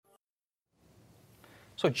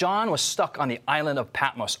So John was stuck on the island of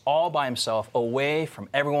Patmos all by himself, away from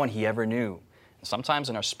everyone he ever knew. And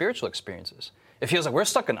sometimes in our spiritual experiences, it feels like we're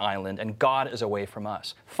stuck on an island and God is away from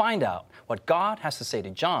us. Find out what God has to say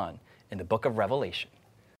to John in the book of Revelation.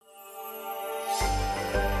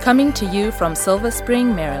 Coming to you from Silver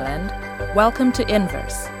Spring, Maryland, welcome to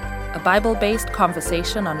Inverse, a Bible-based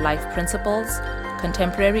conversation on life principles,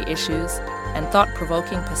 contemporary issues, and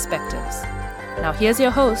thought-provoking perspectives. Now here's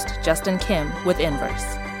your host, Justin Kim, with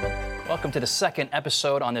Inverse. Welcome to the second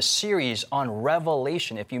episode on this series on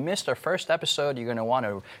Revelation. If you missed our first episode, you're going to want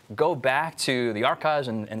to go back to the archives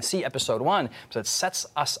and see episode 1, because it sets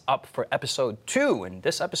us up for episode 2. In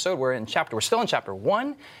this episode, we're still in chapter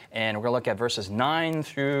 1, and we're going to look at verses 9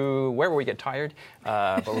 through wherever we get tired,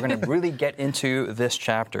 but we're going to really get into this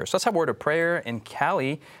chapter. So let's have a word of prayer, and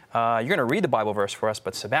Callie, you're going to read the Bible verse for us,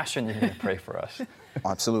 but Sebastien, you're going to pray for us.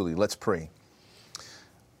 Absolutely. Let's pray.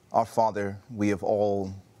 Our Father, we have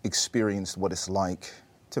all experienced what it's like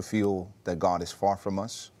to feel that God is far from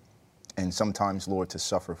us, and sometimes, Lord, to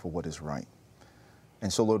suffer for what is right.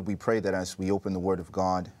 And so, Lord, we pray that as we open the Word of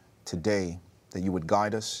God today, that you would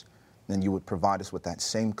guide us, and you would provide us with that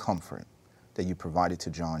same comfort that you provided to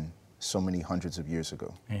John so many hundreds of years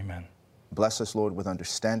ago. Amen. Bless us, Lord, with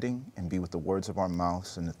understanding, and be with the words of our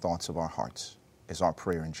mouths and the thoughts of our hearts, is our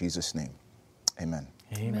prayer in Jesus' name. Amen.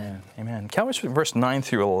 Amen. Amen. Callie, verse 9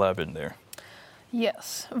 through 11 there.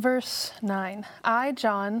 Yes, verse 9. I,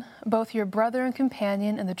 John, both your brother and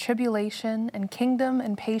companion in the tribulation and kingdom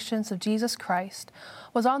and patience of Jesus Christ,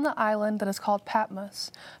 was on the island that is called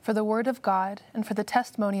Patmos for the word of God and for the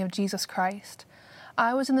testimony of Jesus Christ.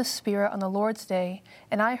 I was in the Spirit on the Lord's day,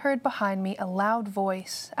 and I heard behind me a loud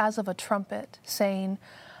voice as of a trumpet, saying,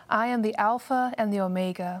 I am the Alpha and the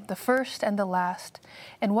Omega, the first and the last,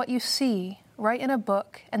 and what you see, write in a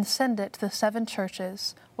book and send it to the 7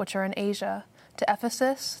 churches which are in Asia, to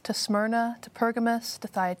Ephesus, to Smyrna, to Pergamos, to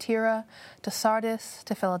Thyatira, to Sardis,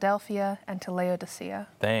 to Philadelphia, and to Laodicea.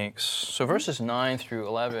 Thanks. So verses 9 through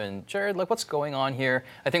 11, Jared, what's going on here?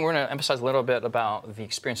 I think we're going to emphasize a little bit about the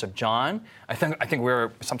experience of John. I think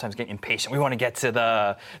we're sometimes getting impatient. We want to get to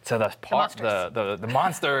the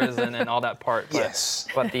monsters and all that part. Yes.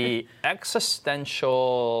 But the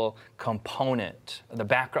existential component, the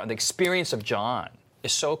background, the experience of John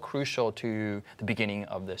is so crucial to the beginning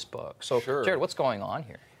of this book. So, Sure. Jared, what's going on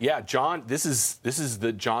here? Yeah, John, this is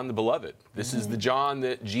the John the Beloved. This is the John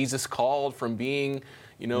that Jesus called from being,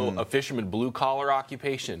 a fisherman, blue-collar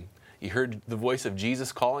occupation. He heard the voice of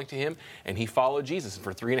Jesus calling to him, and he followed Jesus.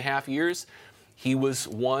 For 3.5 years, he was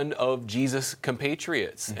one of Jesus'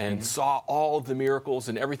 compatriots and saw all of the miracles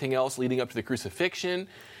and everything else leading up to the crucifixion.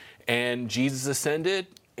 And Jesus ascended,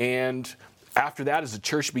 and after that, as the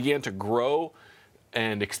church began to grow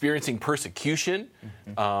and experiencing persecution,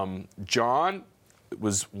 John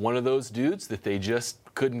was one of those dudes that they just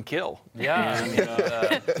couldn't kill. Yeah.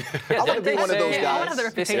 I want to be one of those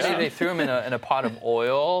guys. They threw him in a pot of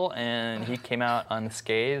oil, and he came out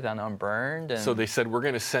unscathed and unburned. And so they said, we're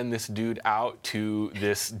going to send this dude out to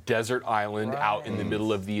this desert island out in the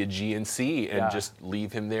middle of the Aegean Sea and just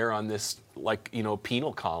leave him there on this,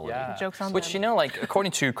 penal colony. Yeah. Joke's on Which, them.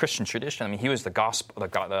 according to Christian tradition, he was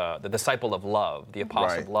the disciple of love, the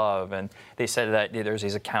apostle of love. And they said that there's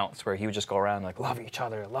these accounts where he would just go around love each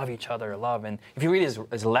other, love. And if you read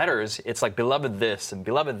his letters, it's like beloved this and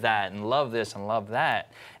beloved that and love this and love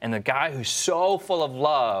that. And the guy who's so full of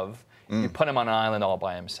love, you put him on an island all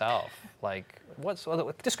by himself.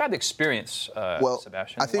 Describe the experience,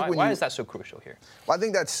 Sebastien. I think why is that so crucial here? Well, I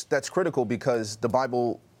think that's critical because the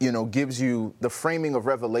Bible, gives you the framing of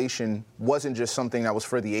Revelation wasn't just something that was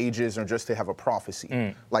for the ages or just to have a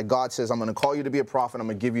prophecy. Like God says, I'm going to call you to be a prophet. I'm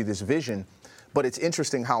going to give you this vision. But it's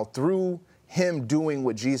interesting how through him doing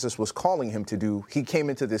what Jesus was calling him to do, he came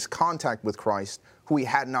into this contact with Christ, who he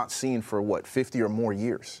had not seen for 50 or more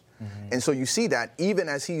years. And so you see that even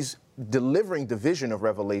as he's delivering the vision of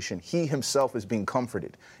Revelation, he himself is being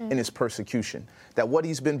comforted in his persecution. That what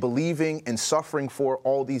he's been believing and suffering for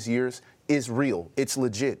all these years is real. It's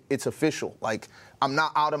legit. It's official. I'm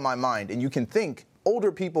not out of my mind. And you can think,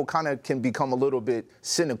 older people kind of can become a little bit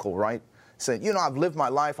cynical, right? Saying, I've lived my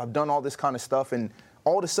life, I've done all this kind of stuff, and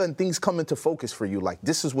all of a sudden things come into focus for you.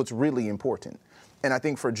 This is what's really important. And I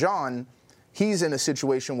think for John, he's in a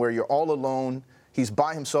situation where you're all alone. He's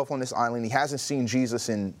by himself on this island. He hasn't seen Jesus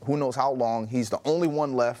in who knows how long. He's the only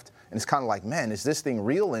one left. And it's kind of like, man, is this thing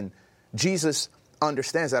real? And Jesus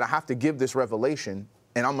understands that I have to give this revelation,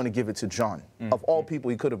 and I'm going to give it to John. Of all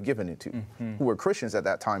people he could have given it to, who were Christians at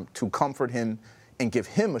that time, to comfort him and give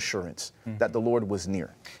him assurance that the Lord was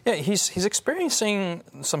near. Yeah, he's experiencing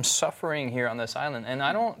some suffering here on this island. And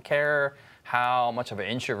I don't care how much of an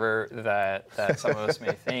introvert that some of us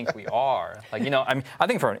may think we are. Like, I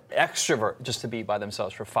think for an extrovert, just to be by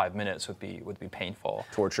themselves for 5 minutes would be painful.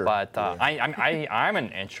 Torture. But I'm an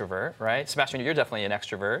introvert, right? Sebastian, you're definitely an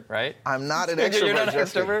extrovert, right? I'm not an extrovert. You're not an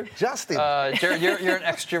extrovert? Justin. Jared, you're an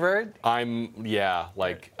extrovert? I'm,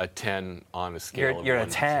 like a 10 on a scale You're of a 1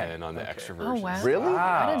 to 10. 10 on the Oh, extroversion. wow. Really?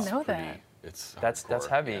 I didn't know Pretty- that. It's That's hardcore,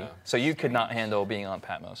 heavy. yeah. So you could not handle being on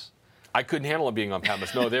Patmos. I couldn't handle it being on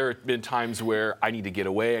Patmos. No, there have been times where I need to get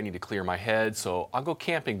away, I need to clear my head, so I'll go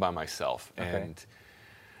camping by myself. Okay. And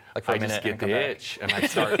Like for a I minute just get and come the back. itch, and I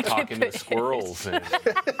start talking to the squirrels. And,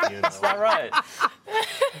 All right.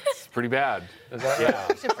 it's pretty bad. Is that Yeah.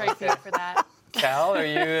 I should pray for you for that. Cal, are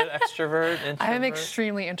you an extrovert, introvert? I am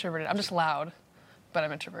extremely introverted. I'm just loud, but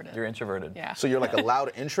I'm introverted. You're introverted. Yeah. So you're like a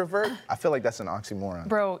loud introvert? I feel like that's an oxymoron.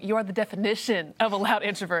 Bro, you are the definition of a loud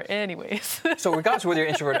introvert anyways. So regardless of whether you're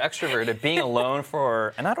introvert or extroverted, being alone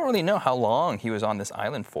for, and I don't really know how long he was on this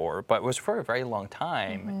island for, but it was for a very long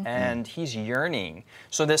time, and he's yearning.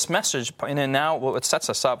 So this message, and then now it sets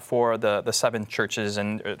us up for the 7 churches,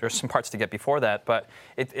 and there's some parts to get before that, but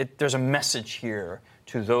there's a message here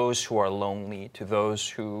to those who are lonely, to those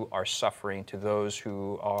who are suffering, to those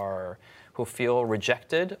who feel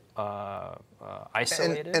rejected,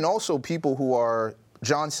 isolated. And also people who are,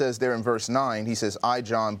 John says there in verse 9, he says, I,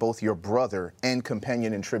 John, both your brother and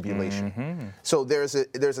companion in tribulation. So there's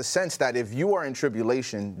a sense that if you are in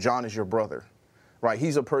tribulation, John is your brother, right?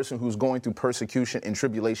 He's a person who's going through persecution and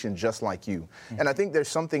tribulation just like you. And I think there's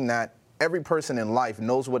something that every person in life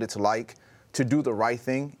knows what it's like to do the right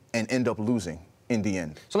thing and end up losing in the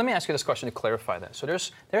end. So let me ask you this question to clarify that. So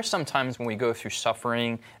there's some times when we go through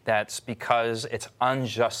suffering that's because it's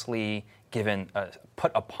unjustly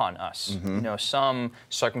put upon us. Some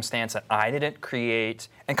circumstance that I didn't create,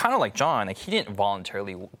 and kind of like John, like he didn't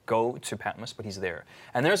voluntarily go to Patmos, but he's there.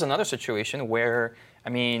 And there's another situation where,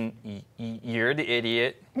 you're the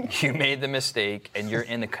idiot, you made the mistake, and you're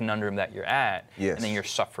in the conundrum that you're at, Yes. and then you're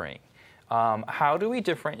suffering. How do we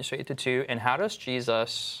differentiate the two, and how does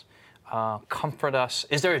Jesus comfort us?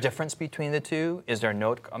 Is there a difference between the two? Is there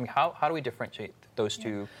no? How do we differentiate those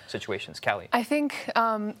two situations, Callie? I think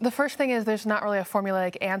the first thing is there's not really a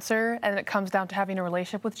formulaic answer, and it comes down to having a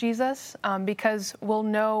relationship with Jesus, because we'll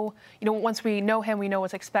know, once we know Him, we know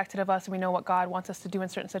what's expected of us, and we know what God wants us to do in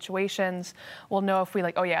certain situations. We'll know if we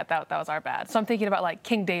that was our bad. So I'm thinking about like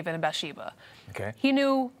King David and Bathsheba. Okay. He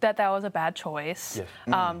knew that was a bad choice.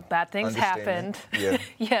 Yes. Bad things happened. Yeah.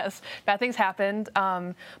 Yes, bad things happened.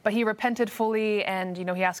 But he repented fully, and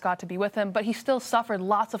he asked God to be with him. But he still suffered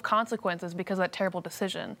lots of consequences because of that terrible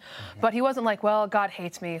decision. But he wasn't like, well, God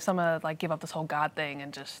hates me, so I'm gonna give up this whole God thing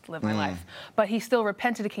and just live my life. But he still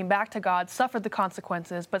repented, came back to God, suffered the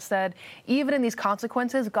consequences, but said, even in these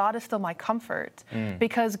consequences, God is still my comfort,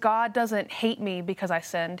 because God doesn't hate me because I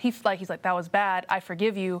sinned. He's like, that was bad. I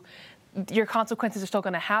forgive you. Your consequences are still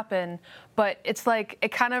going to happen, but it's like,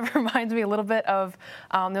 it kind of reminds me a little bit of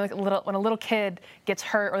when a little kid gets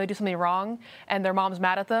hurt or they do something wrong and their mom's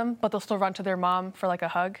mad at them, but they'll still run to their mom for like a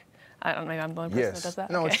hug. I don't know, maybe I'm the only person that does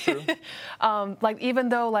that. No, Okay. it's true. Even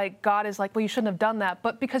though God is like, well, you shouldn't have done that,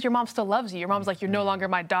 but because your mom still loves you, your mom's like, you're no longer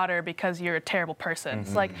my daughter because you're a terrible person.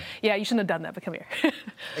 It's like, yeah, you shouldn't have done that, but come here.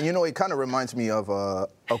 And it kind of reminds me of a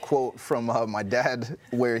quote from my dad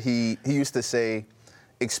where he used to say,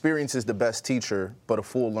 experience is the best teacher, but a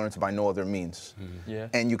fool learns by no other means. Yeah.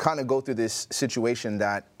 And you kind of go through this situation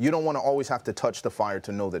that you don't want to always have to touch the fire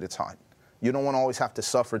to know that it's hot. You don't want to always have to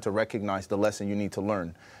suffer to recognize the lesson you need to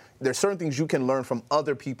learn. There's certain things you can learn from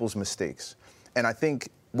other people's mistakes. And I think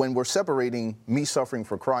when we're separating me suffering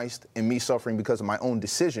for Christ and me suffering because of my own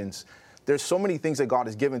decisions, there's so many things that God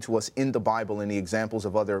has given to us in the Bible and the examples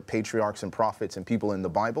of other patriarchs and prophets and people in the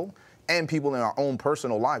Bible and people in our own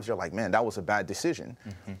personal lives. You're like, man, that was a bad decision.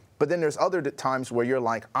 But then there's other times where you're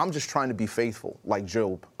like, I'm just trying to be faithful, like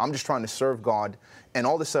Job. I'm just trying to serve God. And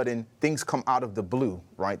all of a sudden, things come out of the blue,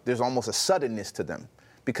 right? There's almost a suddenness to them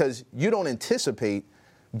because you don't anticipate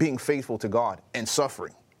being faithful to God and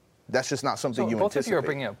suffering. That's just not something you both anticipate. of you are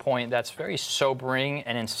bringing a point that's very sobering,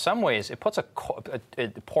 and in some ways, it pours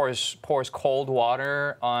cold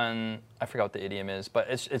water on. I forgot what the idiom is, but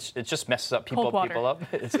it just messes up people up.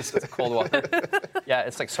 It's cold water. Yeah,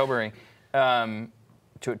 it's like sobering. To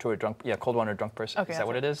a drunk, cold water drunk person. Okay, is that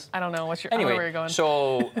what it is? I don't know Anyway, I don't know where you're going.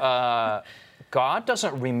 So God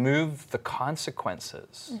doesn't remove the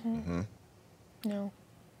consequences. No,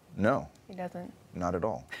 No, he doesn't. not at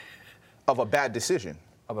all. Of a bad decision.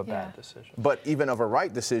 of a bad decision. But even of a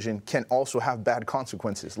right decision can also have bad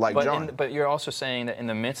consequences, like John. But you're also saying that in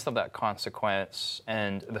the midst of that consequence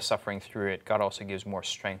and the suffering through it, God also gives more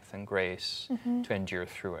strength and grace to endure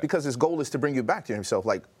through it. Because his goal is to bring you back to himself.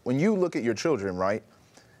 Like when you look at your children, right?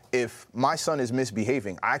 If my son is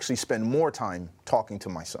misbehaving, I actually spend more time talking to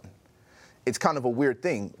my son. It's kind of a weird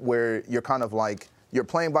thing where you're kind of like, you're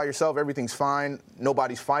playing by yourself, everything's fine,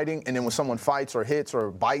 nobody's fighting, and then when someone fights or hits or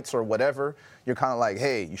bites or whatever, you're kind of like,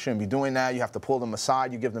 hey, you shouldn't be doing that. You have to pull them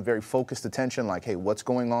aside. You give them very focused attention, like, hey, what's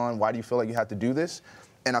going on? Why do you feel like you have to do this?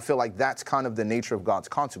 And I feel like that's kind of the nature of God's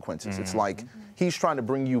consequences. It's like he's trying to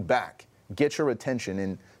bring you back, get your attention.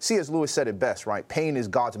 And C.S. Lewis said it best, right? Pain is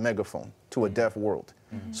God's megaphone to a deaf world.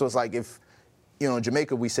 So it's like if, in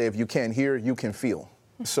Jamaica, we say, if you can't hear, you can feel.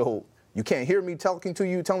 So you can't hear me talking to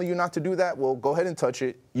you, telling you not to do that? Well, go ahead and touch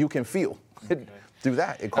it. You can feel. Do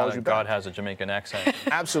that. It calls you back. God has a Jamaican accent.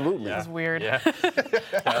 Absolutely. That's weird. Yeah.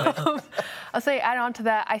 I'll say, add on to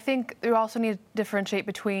that, I think you also need to differentiate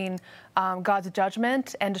between God's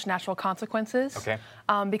judgment and just natural consequences. Okay.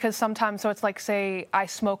 Because sometimes, so it's like, say, I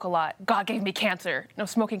smoke a lot. God gave me cancer. No,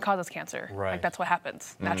 smoking causes cancer. Right. Like, that's what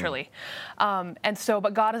happens, naturally.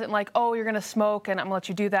 But God isn't like, oh, you're going to smoke and I'm going to let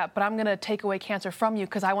you do that, but I'm going to take away cancer from you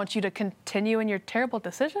because I want you to continue in your terrible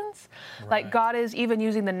decisions. Right. Like, God is even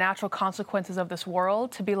using the natural consequences of this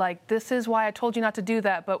world to be like, this is why I told you not to do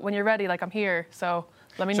that, but when you're ready, like, I'm here, so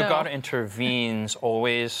let me know. So God intervenes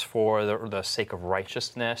always for the sake of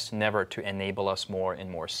righteousness, never to enable us more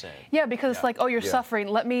in more sin. Yeah, because it's like, oh, you're suffering.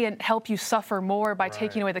 Let me help you suffer more by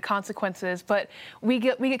taking away the consequences. But we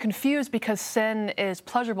get confused because sin is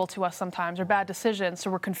pleasurable to us sometimes, or bad decisions.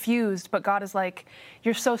 So we're confused. But God is like,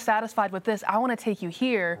 you're so satisfied with this. I want to take you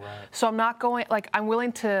here. Right. So I'm not going. Like, I'm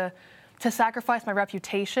willing to sacrifice my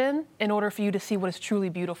reputation in order for you to see what is truly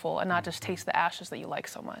beautiful and not just taste the ashes that you like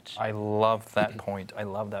so much. I love that point.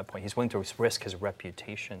 He's willing to risk his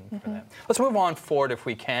reputation for that. Let's move on forward if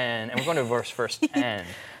we can, and we're going to verse 10.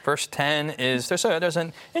 Verse 10 is, there's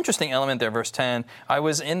an interesting element there, verse 10. I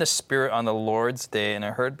was in the Spirit on the Lord's day, and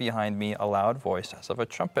I heard behind me a loud voice as of a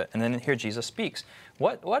trumpet. And then here Jesus speaks.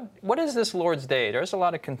 What is this Lord's Day? There's a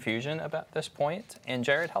lot of confusion about this point. And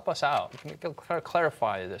Jared, help us out. Can you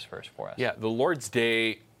clarify this verse for us? Yeah, the Lord's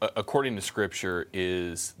Day, according to Scripture,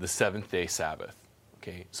 is the seventh-day Sabbath.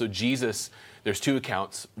 Okay, so Jesus, there's two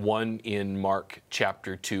accounts, one in Mark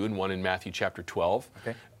chapter 2 and one in Matthew chapter 12.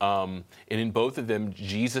 Okay. And in both of them,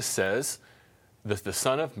 Jesus says that the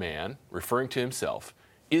Son of Man, referring to himself,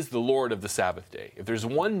 is the Lord of the Sabbath day. If there's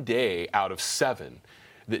one day out of 7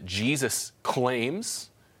 that Jesus claims,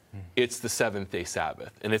 it's the seventh-day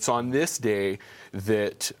Sabbath. And it's on this day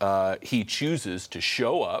that he chooses to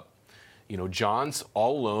show up. John's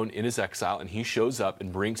all alone in his exile, and he shows up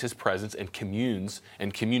and brings his presence and communes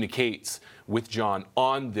and communicates with John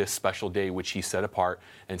on this special day, which he set apart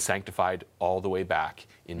and sanctified all the way back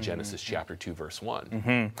in Genesis chapter 2, verse 1.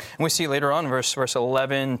 And we see later on, verse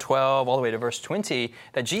 11, 12, all the way to verse 20,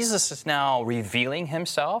 that Jesus is now revealing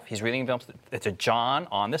himself. He's revealing himself to John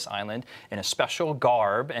on this island in a special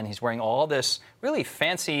garb, and he's wearing all this really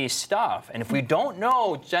fancy stuff. And if we don't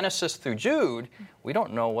know Genesis through Jude, we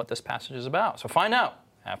don't know what this passage is about. So find out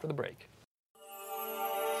after the break.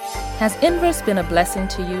 Has Inverse been a blessing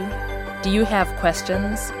to you? Do you have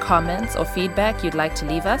questions, comments, or feedback you'd like to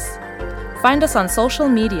leave us? Find us on social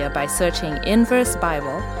media by searching Inverse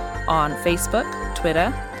Bible on Facebook,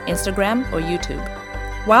 Twitter, Instagram, or YouTube.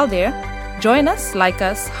 While there, join us, like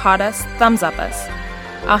us, heart us, thumbs up us.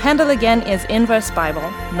 Our handle again is Inverse Bible,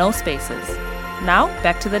 no spaces. Now,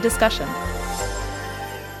 back to the discussion.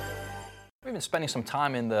 We've been spending some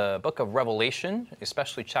time in the book of Revelation,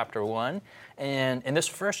 especially chapter 1. And in this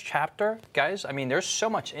first chapter, guys, there's so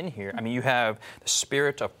much in here. You have the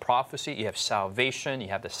spirit of prophecy, you have salvation, you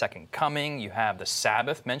have the second coming, you have the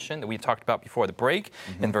Sabbath mentioned that we talked about before the break.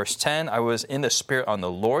 In verse 10, I was in the Spirit on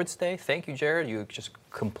the Lord's Day. Thank you, Jared. You just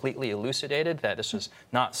completely elucidated that this is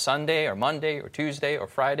not Sunday or Monday or Tuesday or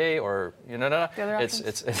Friday or, it's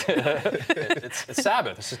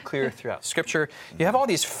Sabbath. This is clear throughout Scripture. You have all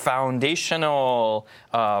these foundational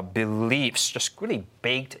beliefs just really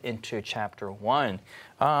baked into chapter 1.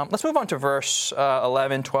 Let's move on to verse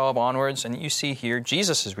 11, 12 onwards. And you see here,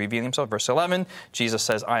 Jesus is revealing himself. Verse 11, Jesus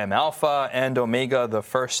says, I am Alpha and Omega, the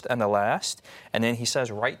first and the last. And then he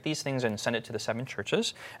says, write these things and send it to the 7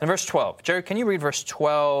 churches. And verse 12. Jared, can you read verse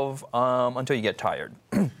 12 until you get tired?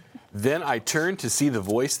 Then I turned to see the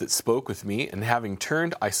voice that spoke with me, and having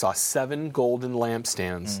turned, I saw 7 golden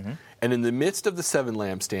lampstands. And in the midst of the 7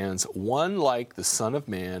 lampstands, one like the Son of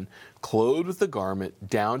Man, clothed with a garment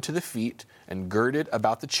down to the feet, and girded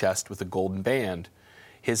about the chest with a golden band.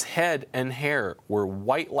 His head and hair were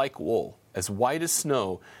white like wool, as white as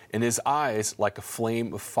snow, and his eyes like a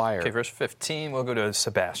flame of fire. Okay, verse 15, we'll go to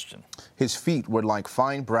Sebastien. His feet were like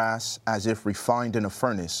fine brass, as if refined in a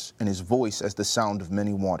furnace, and his voice as the sound of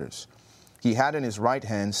many waters. He had in his right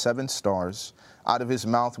hand 7 stars. Out of his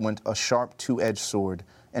mouth went a sharp 2-edged sword,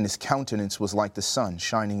 and his countenance was like the sun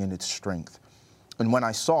shining in its strength. And when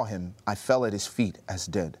I saw him, I fell at his feet as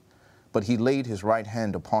dead. But he laid his right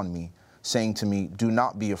hand upon me, saying to me, "Do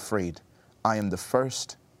not be afraid. I am the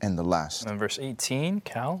first and the last." And then verse 18,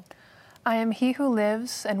 Cal. I am he who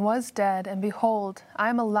lives and was dead, and behold, I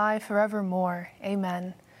am alive forevermore.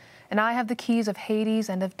 Amen. And I have the keys of Hades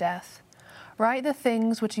and of death. Write the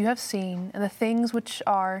things which you have seen, and the things which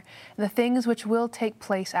are, and the things which will take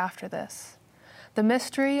place after this. The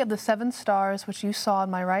mystery of the 7 stars which you saw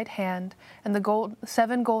in my right hand, and the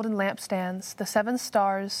 7 golden lampstands. The 7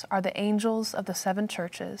 stars are the angels of the 7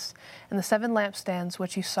 churches, and the 7 lampstands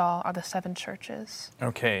which you saw are the 7 churches.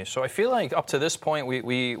 Okay, so I feel like up to this point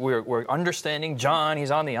we're understanding John.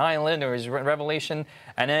 He's on the island, or he's in Revelation,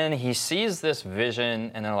 and then he sees this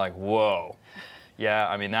vision, and they're like, "Whoa, yeah."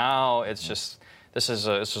 I mean, now it's just. This is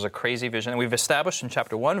a crazy vision. And we've established in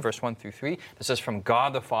chapter 1, verse 1 through 3, this is from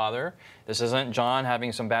God the Father. This isn't John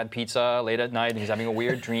having some bad pizza late at night and he's having a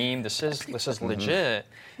weird dream. This is legit.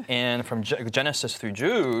 And from Genesis through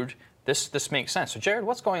Jude, this makes sense. So Jared,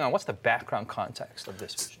 what's going on? What's the background context of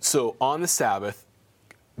this vision? So on the Sabbath,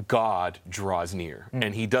 God draws near.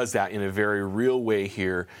 And he does that in a very real way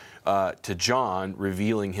here to John,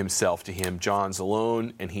 revealing himself to him. John's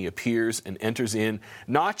alone, and he appears and enters in,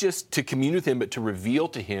 not just to commune with him, but to reveal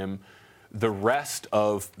to him the rest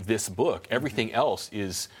of this book. Everything else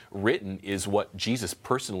is written is what Jesus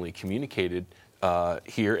personally communicated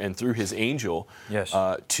here and through his angel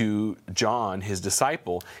to John, his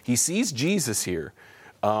disciple. He sees Jesus here.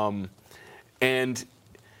 And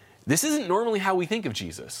this isn't normally how we think of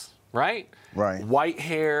Jesus, right? Right. White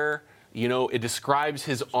hair. You know, it describes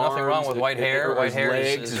his arms. Nothing wrong with white hair. White hair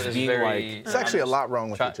legs is being very, like. It's actually a lot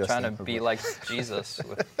wrong with it, Justin. Trying to be like Jesus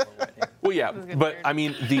with white hair. Well, yeah, but I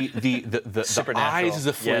mean, the eyes is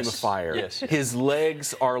a flame of fire. Yes. His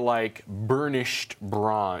legs are like burnished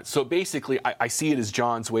bronze. So basically, I see it as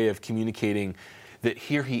John's way of communicating that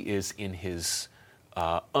here he is in his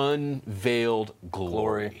unveiled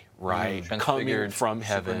glory, right? Coming from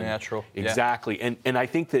heaven. Supernatural. Exactly. Yeah. And I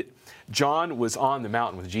think that John was on the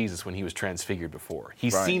mountain with Jesus when he was transfigured before.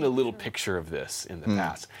 He's seen a little picture of this in the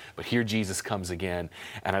past. But here Jesus comes again.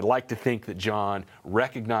 And I'd like to think that John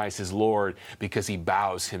recognized his Lord because he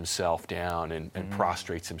bows himself down and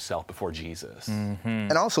prostrates himself before Jesus.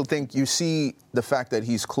 And I also think you see the fact that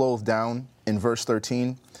he's clothed down in verse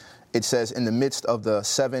 13. It says, in the midst of the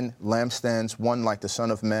 7 lampstands, one like the Son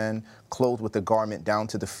of Man, clothed with a garment down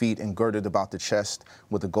to the feet and girded about the chest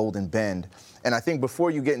with a golden band. And I think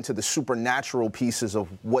before you get into the supernatural pieces of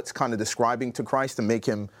what's kind of describing to Christ to make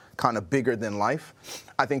him kind of bigger than life,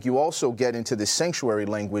 I think you also get into the sanctuary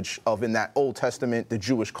language of, in that Old Testament, the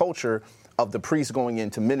Jewish culture of the priest going in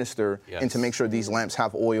to minister and to make sure these lamps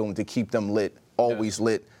have oil and to keep them lit, always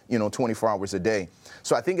lit, 24 hours a day.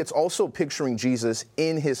 So I think it's also picturing Jesus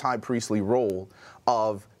in his high priestly role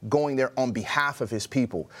of going there on behalf of his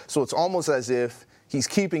people. So it's almost as if he's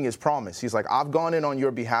keeping his promise. He's like, I've gone in on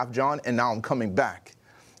your behalf, John, and now I'm coming back.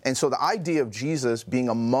 And so the idea of Jesus being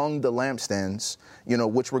among the lampstands,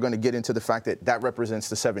 which we're going to get into the fact that represents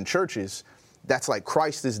the 7 churches, that's like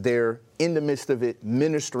Christ is there in the midst of it,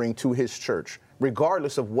 ministering to his church,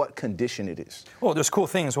 regardless of what condition it is. Well, there's cool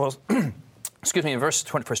things. Well, excuse me, in verse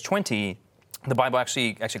 20, the Bible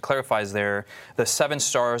actually clarifies there, the 7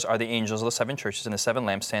 stars are the angels of the 7 churches, and the 7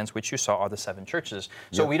 lampstands, which you saw, are the 7 churches.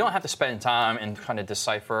 So we don't have to spend time and kind of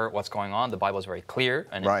decipher what's going on. The Bible is very clear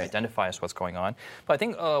and it identifies what's going on. But I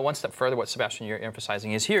think one step further, what Sebastien, you're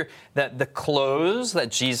emphasizing is here, that the clothes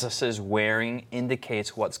that Jesus is wearing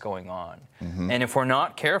indicates what's going on. And if we're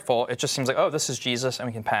not careful, it just seems like, oh, this is Jesus, and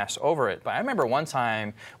we can pass over it. But I remember one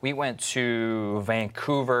time we went to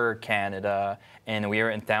Vancouver, Canada, and we were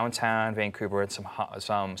in downtown Vancouver at some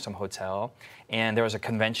hotel, and there was a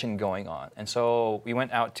convention going on. And so we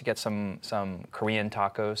went out to get some Korean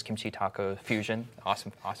tacos, kimchi taco fusion,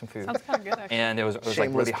 awesome food. Sounds kind of good, actually. And it was like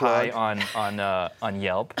really high on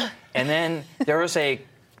Yelp. And then there was a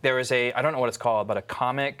I don't know what it's called, but a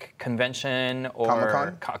comic convention or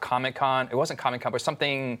Comic-Con? Comic-Con. It wasn't Comic-Con, but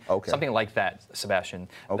something like that, Sebastien.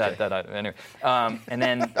 Okay. Anyway. And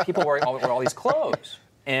then people were all these clothes.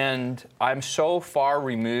 And I'm so far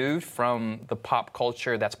removed from the pop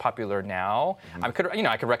culture that's popular now. I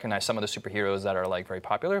could recognize some of the superheroes that are like very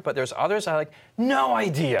popular, but there's others I like no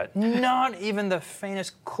idea, not even the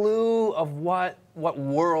faintest clue of what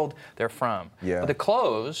world they're from. Yeah. But the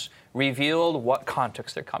clothes revealed what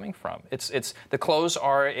context they're coming from. It's the clothes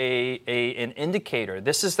are an indicator.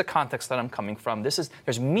 This is the context that I'm coming from.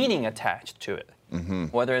 There's meaning attached to it.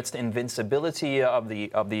 Whether it's the invincibility of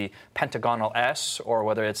the pentagonal S, or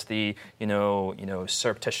whether it's the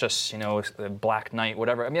surreptitious Black Knight,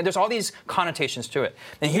 whatever. I mean, there's all these connotations to it.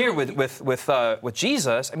 And here with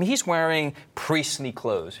Jesus, I mean, he's wearing priestly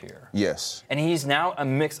clothes here. Yes. And he's now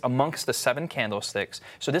amongst the 7 candlesticks.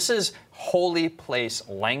 So this is holy place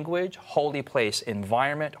language, holy place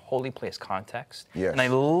environment, holy place context. Yes. And I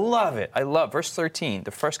love it. I love verse 13,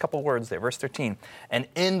 the first couple words there, verse 13. And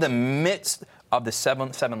in the midst of the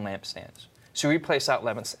seven lampstands. So we replace out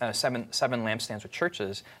seven lampstands with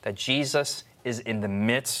churches, that Jesus is in the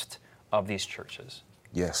midst of these churches.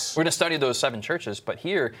 Yes. We're going to study those 7 churches, but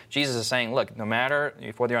here Jesus is saying, look, no matter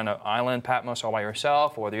whether you're on an island, Patmos, all by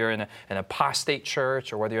yourself, or whether you're in an apostate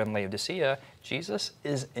church, or whether you're in Laodicea, Jesus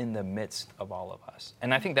is in the midst of all of us.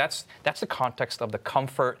 And I think that's the context of the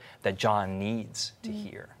comfort that John needs to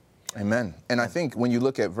hear. Amen. And I think when you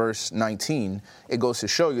look at verse 19, it goes to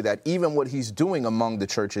show you that even what he's doing among the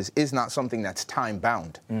churches is not something that's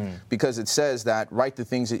time-bound. Because it says that, write the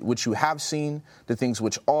things which you have seen, the things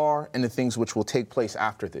which are, and the things which will take place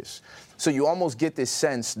after this. So you almost get this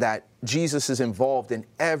sense that Jesus is involved in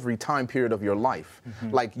every time period of your life.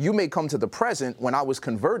 Like, you may come to the present when I was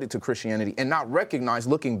converted to Christianity and not recognize,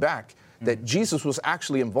 looking back, that Jesus was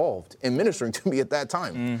actually involved in ministering to me at that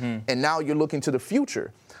time. And now you're looking to the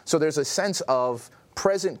future. So there's a sense of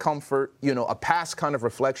present comfort, a past kind of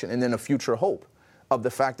reflection, and then a future hope of the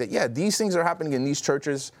fact that, yeah, these things are happening in these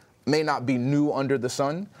churches, may not be new under the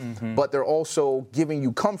sun, but they're also giving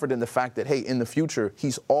you comfort in the fact that, hey, in the future,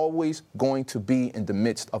 he's always going to be in the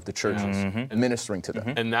midst of the churches, ministering to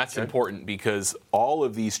them. And that's important, because all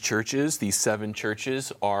of these churches, these 7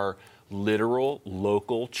 churches, are literal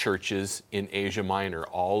local churches in Asia Minor.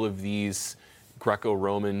 All of these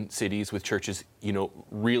Greco-Roman cities with churches,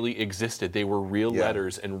 really existed. They were real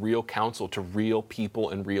letters and real counsel to real people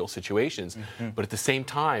and real situations. But at the same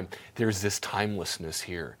time, there's this timelessness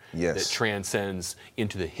here that transcends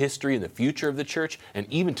into the history and the future of the church,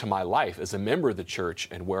 and even to my life as a member of the church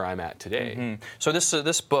and where I'm at today. So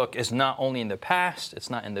this book is not only in the past, it's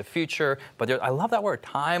not in the future, but I love that word,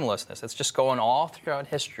 timelessness. It's just going all throughout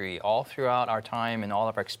history, all throughout our time and all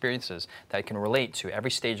of our experiences that can relate to every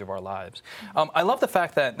stage of our lives. I love the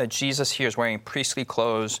fact that Jesus here is wearing priestly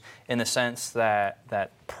clothes, in the sense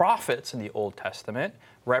that prophets in the Old Testament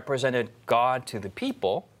represented God to the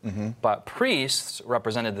people, but priests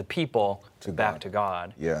represented the people back to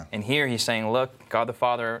God. Yeah. And here he's saying, look, God the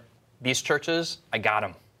Father, these churches, I got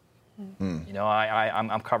them.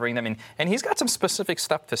 I'm covering them, and he's got some specific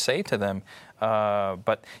stuff to say to them.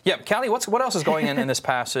 But yeah, Callie, what else is going in this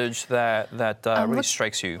passage that really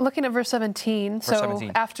strikes you? Looking at verse 17.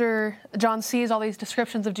 After John sees all these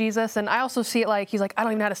descriptions of Jesus, and I also see it like he's like, I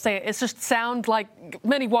don't even know how to say it. It just sounds like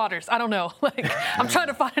many waters. I don't know. I'm trying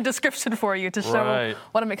to find a description for you to show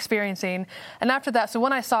what I'm experiencing. And after that, so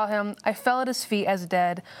when I saw him, I fell at his feet as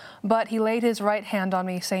dead, but he laid his right hand on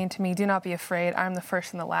me, saying to me, do not be afraid. I am the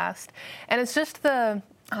first and the last. And it's just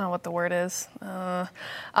I don't know what the word is.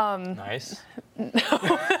 Nice.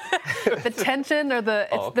 The tension, or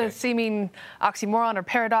the seeming oxymoron or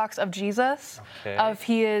paradox of Jesus. Of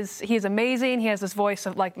he is amazing. He has this voice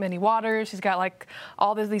of like many waters. He's got like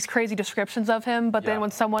all these crazy descriptions of him. But then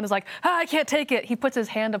when someone is like, I can't take it, he puts his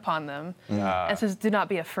hand upon them and says, do not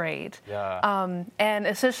be afraid. And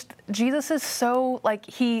it's just, Jesus is so, like,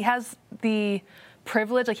 he has the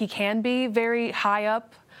privilege, like he can be very high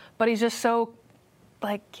up, but he's just so,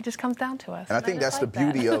 like, he just comes down to us. And I think that's the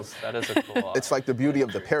beauty of, that is a cool it's like the beauty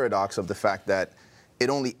of the paradox of the fact that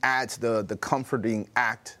it only adds the comforting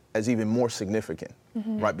act as even more significant,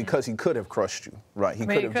 right? Because he could have crushed you, right? He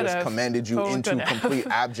could have just commanded you into complete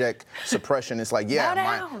abject suppression. It's like,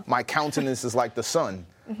 my countenance is like the sun.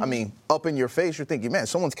 I mean, up in your face, you're thinking, man,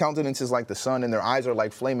 someone's countenance is like the sun and their eyes are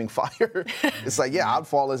like flaming fire. It's like, I'd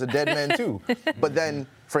fall as a dead man too. But then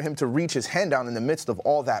for him to reach his hand down in the midst of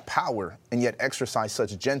all that power and yet exercise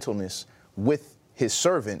such gentleness with his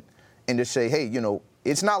servant and to say, hey,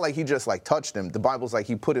 it's not like he just like touched him. The Bible's like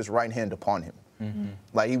he put his right hand upon him.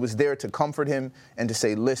 Like he was there to comfort him and to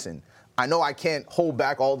say, listen, I know I can't hold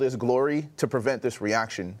back all this glory to prevent this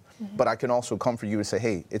reaction, but I can also comfort you and say,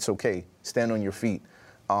 hey, it's okay. Stand on your feet.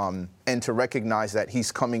 And to recognize that he's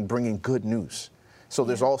coming bringing good news. So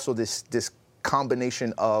there's also this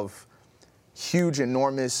combination of huge,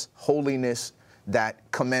 enormous holiness that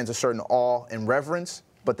commands a certain awe and reverence,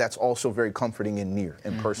 but that's also very comforting and near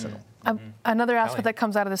and personal. Another aspect Callie. that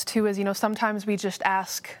comes out of this too is, sometimes we just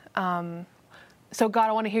ask, so God,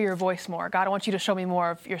 I want to hear your voice more. God, I want you to show me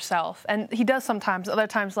more of yourself. And he does sometimes. Other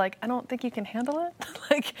times, like, I don't think you can handle it.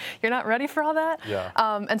 Like, you're not ready for all that. Yeah.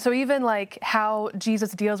 And so even like how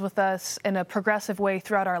Jesus deals with us in a progressive way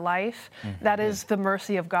throughout our life, that is the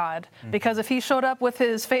mercy of God. Because if he showed up with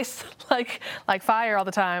his face like fire all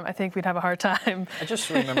the time, I think we'd have a hard time. I just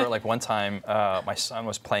remember like one time my son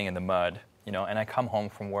was playing in the mud, and I come home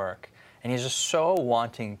from work, and he's just so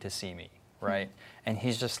wanting to see me, right? And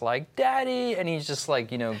he's just like, Daddy, and he's just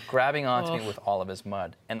like, grabbing onto me with all of his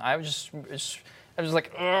mud. And I was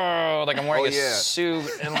like, oh, like I'm wearing a suit,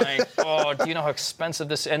 and like, oh, do you know how expensive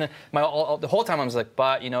this is? And the whole time I was like,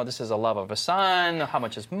 but, this is a love of a son, how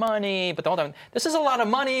much is money? But the whole time, this is a lot of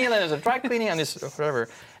money, and there's a dry cleaning and this, whatever.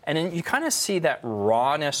 And then you kind of see that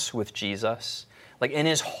rawness with Jesus. Like in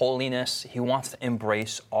his holiness, he wants to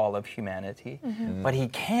embrace all of humanity, but he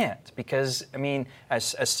can't because,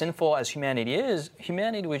 as sinful as humanity is,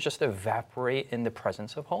 humanity would just evaporate in the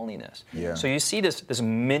presence of holiness. Yeah. So you see this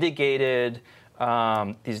mitigated,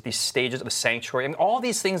 these stages of the sanctuary. All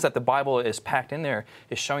these things that the Bible is packed in there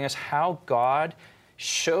is showing us how God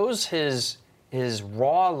shows his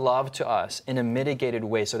raw love to us in a mitigated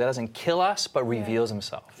way so that doesn't kill us but reveals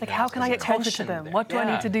himself. Like, how can I get closer to them? What do I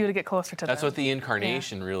need to do to get closer to them? That's what the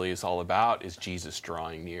incarnation really is all about, is Jesus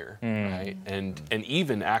drawing near, right? And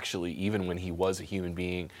even when he was a human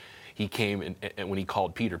being, he came and when he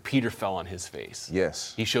called Peter, Peter fell on his face.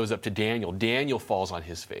 Yes. He shows up to Daniel, Daniel falls on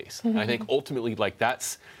his face. And I think ultimately, like,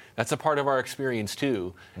 that's a part of our experience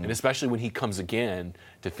too, and especially when he comes again,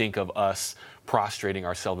 to think of us prostrating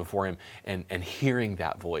ourselves before him and hearing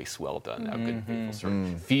that voice, well done, thou good and faithful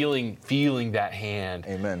servant, feeling that hand,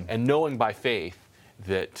 Amen. And knowing by faith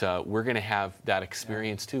that we're going to have that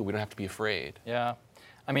experience too. We don't have to be afraid. Yeah.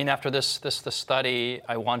 After this study,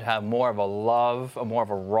 I want to have more of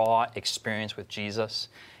a raw experience with Jesus.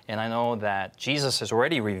 And I know that Jesus has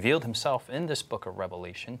already revealed himself in this book of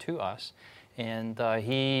Revelation to us. And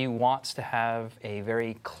he wants to have a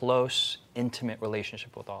very close, intimate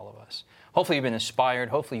relationship with all of us. Hopefully you've been inspired.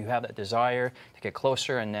 Hopefully you have that desire to get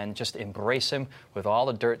closer and then just embrace him with all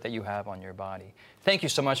the dirt that you have on your body. Thank you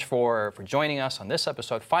so much for joining us on this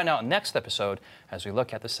episode. Find out next episode as we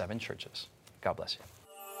look at the 7 churches. God bless you.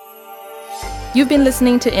 You've been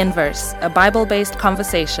listening to Inverse, a Bible-based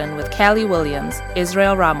conversation with Callie Williams,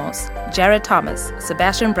 Israel Ramos, Jared Thomas,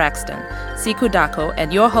 Sebastien Braxton, Siku Dako,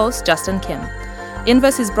 and your host, Justin Kim.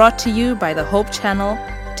 Inverse is brought to you by the Hope Channel,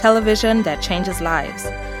 television that changes lives.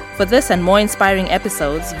 For this and more inspiring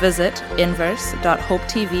episodes, visit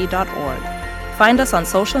inverse.hopetv.org. Find us on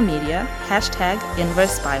social media,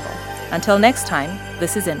 #InverseBible. Until next time,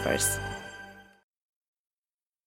 this is Inverse.